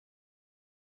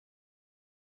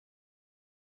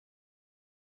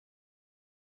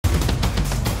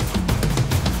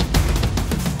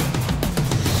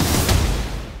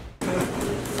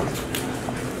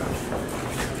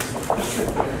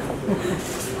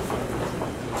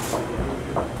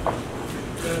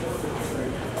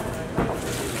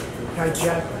Okay,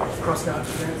 jab, cross guard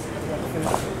defense.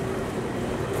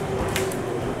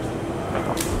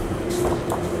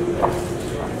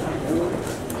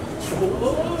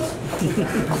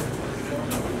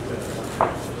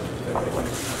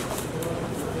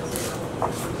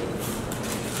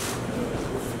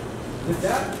 Did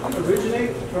that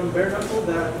originate from bare knuckle,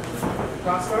 that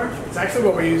cross guard? It's actually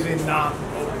what we use in,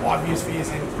 I've used for years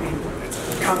in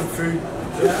kung fu,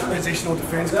 positional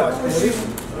defense.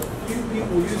 Few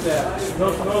people use that,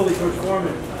 not only Coach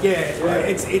Foreman. Yeah,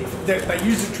 they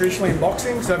use it traditionally in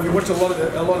boxing. So if you watch a lot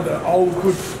of the old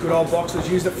good old boxers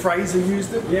used it. Fraser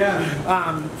used it. Yeah.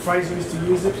 Fraser used to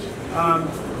use it.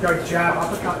 Go jab,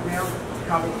 uppercut now,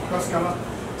 cover, cross cover.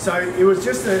 So it was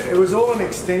just it was all an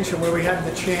extension where we had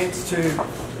the chance to,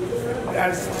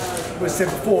 as was said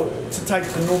before, to take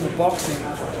to normal boxing,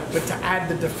 but to add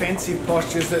the defensive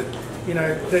postures that, you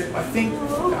know, that I think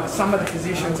some of the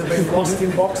positions have been lost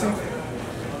in boxing.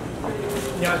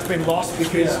 You know, it's been lost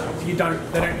because they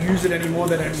don't use it anymore,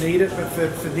 they don't need it, but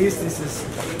for this is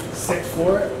set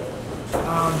for it.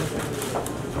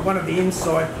 One of the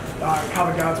inside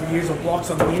cover guards we use, or blocks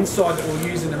on the inside that we'll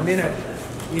use in a minute,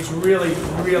 is really,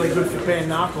 really good for bare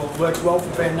knuckle. It works well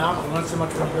for bare knuckle, not so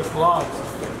much when you've got gloves.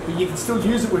 But you can still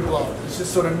use it with gloves. It's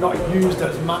just sort of not used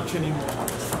as much anymore.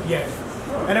 Yeah.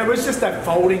 And it was just that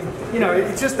folding, you know,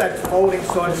 it's just that folding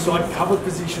side-to-side cover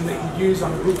position that you use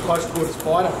on a good close quarters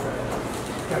fighter.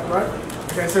 Okay, right?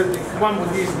 Okay, so the one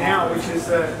we'll use now, which is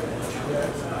a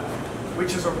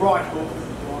right hook,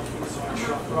 inside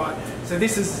shot, right? So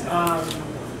this is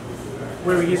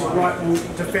where we use a right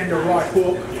hook, defend a right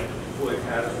hook, we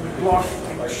block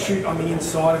and shoot on the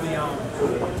inside of the arm.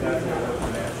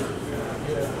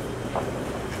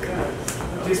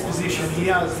 This position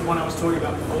here is the one I was talking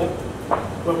about before,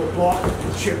 where we'll block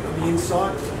and shoot on the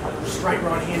inside, straight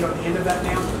right hand on the end of that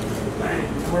now,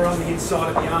 and we're on the inside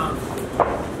of the arm.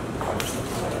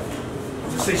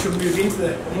 You see she'll move into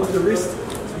the wrist,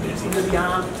 so moves into the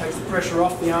arm, takes the pressure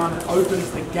off the arm, and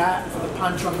opens the gap for the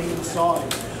punch on the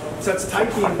inside. So it's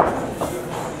taking a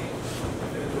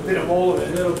bit of all of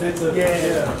it. Little bits of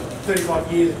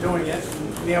 35 years of doing it.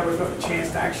 Now we've got the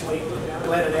chance to actually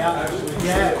let it out.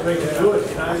 Yeah, we can do it.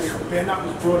 You know, bare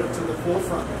knuckles brought it to the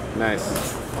forefront. Nice.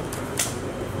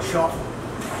 Shot.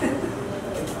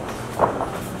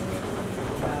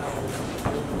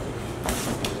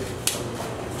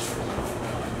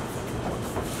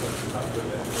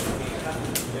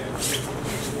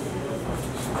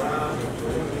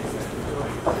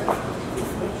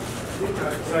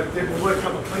 So then we'll work a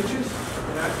couple of clinches,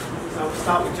 you know. So we'll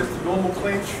start with just a normal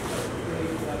clinch,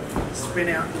 spin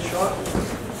out the shot,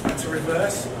 that's a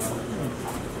reverse.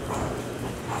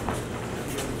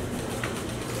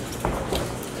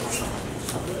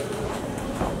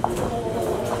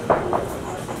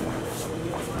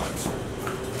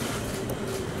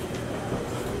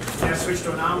 Now switch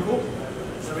to an arm hook.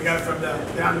 So we go from the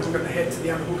underhook on the head to the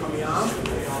underhook on the arm to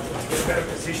get a better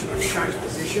position, or change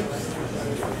position.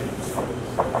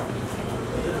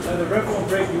 The ref won't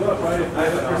break you up, right?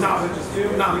 No. You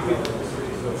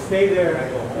can stay there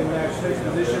in that fixed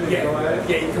position and go at it.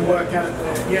 Yeah, you can work out.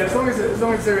 Yeah, as long as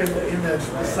they're in the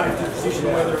safety position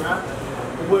where they're at.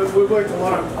 We've worked a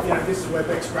lot on, you know, this is where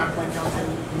Bec's grappling comes in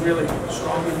really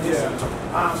strong in this.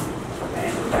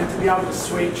 And to be able to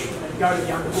switch and go to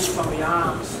the underhooks on the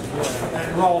arms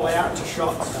and roll out to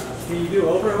shots. Can you do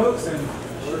overhooks and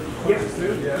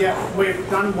Yeah, we've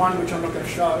done one which I'm not going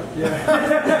to show.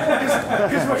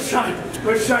 Because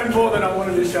we've shown more than I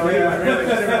wanted to show anyway, really,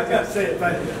 because everyone's going to see it.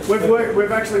 But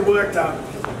we've actually worked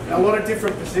a lot of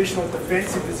different positional,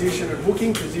 defensive position and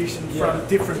hooking position from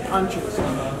different punches,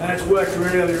 and it's worked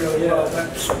really, really well.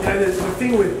 But you know, the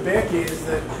thing with Bec is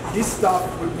that this stuff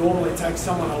would normally take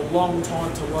someone a long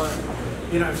time to learn.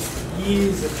 You know,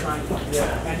 years of training,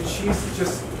 and she's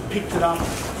just picked it up.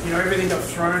 You know, everything got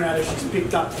thrown at her, she's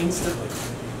picked up instantly.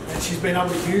 And she's been able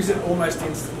to use it almost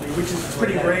instantly, which is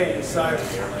pretty rare. So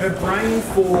her brain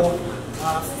for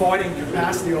fighting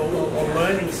capacity or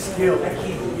learning skill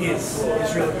is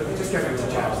really good. Just go back to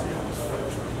jabs now.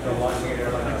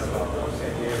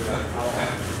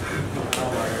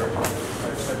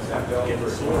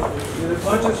 Do the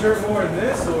punches hurt more in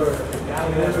this, or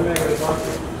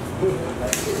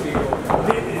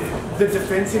the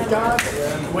defensive guards,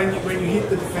 when you hit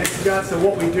the defensive guards, so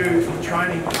what we do in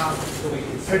training,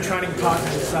 her training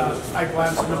partner is Bec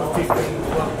Rawlings, number 15,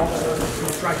 boxer,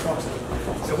 straight boxer.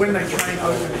 So when they train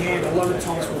open hand, a lot of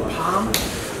times we'll palm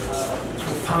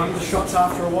the shots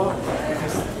after a while,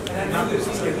 because the knuckles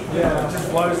it just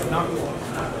blows the knuckle off.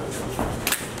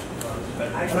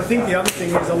 And I think the other thing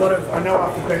is I know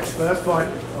after Bec's first fight,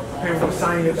 people were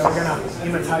saying that they were going to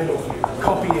imitate or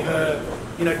copy her,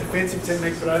 defensive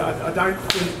technique, but I don't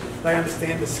think they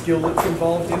understand the skill that's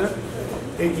involved in it.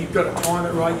 You've got to time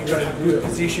it right. You've got to have good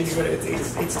position.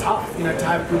 It's tough, to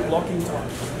have good blocking time.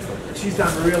 She's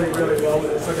done really, really well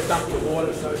with it. It's like a duck in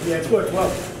water. So yeah, it's worked well.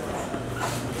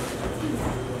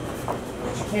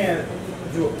 She can't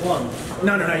do a plunge.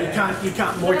 No, you can't. You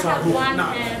can't Muay Thai hook. One No.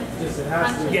 hand, Yes, it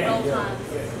has to. Yeah. both times.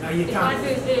 No, you If I can't. do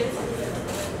this,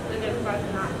 they get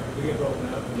broken up. You get broken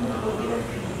up.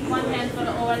 One hand's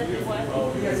gonna always be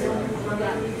working. Yeah.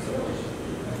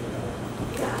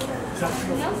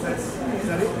 Is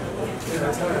that it? Yeah,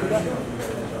 that's how it is.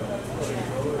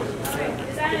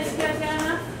 Is that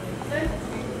enough? Good?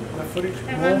 Enough footage?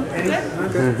 Everyone More? Any? good? No,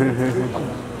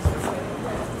 good.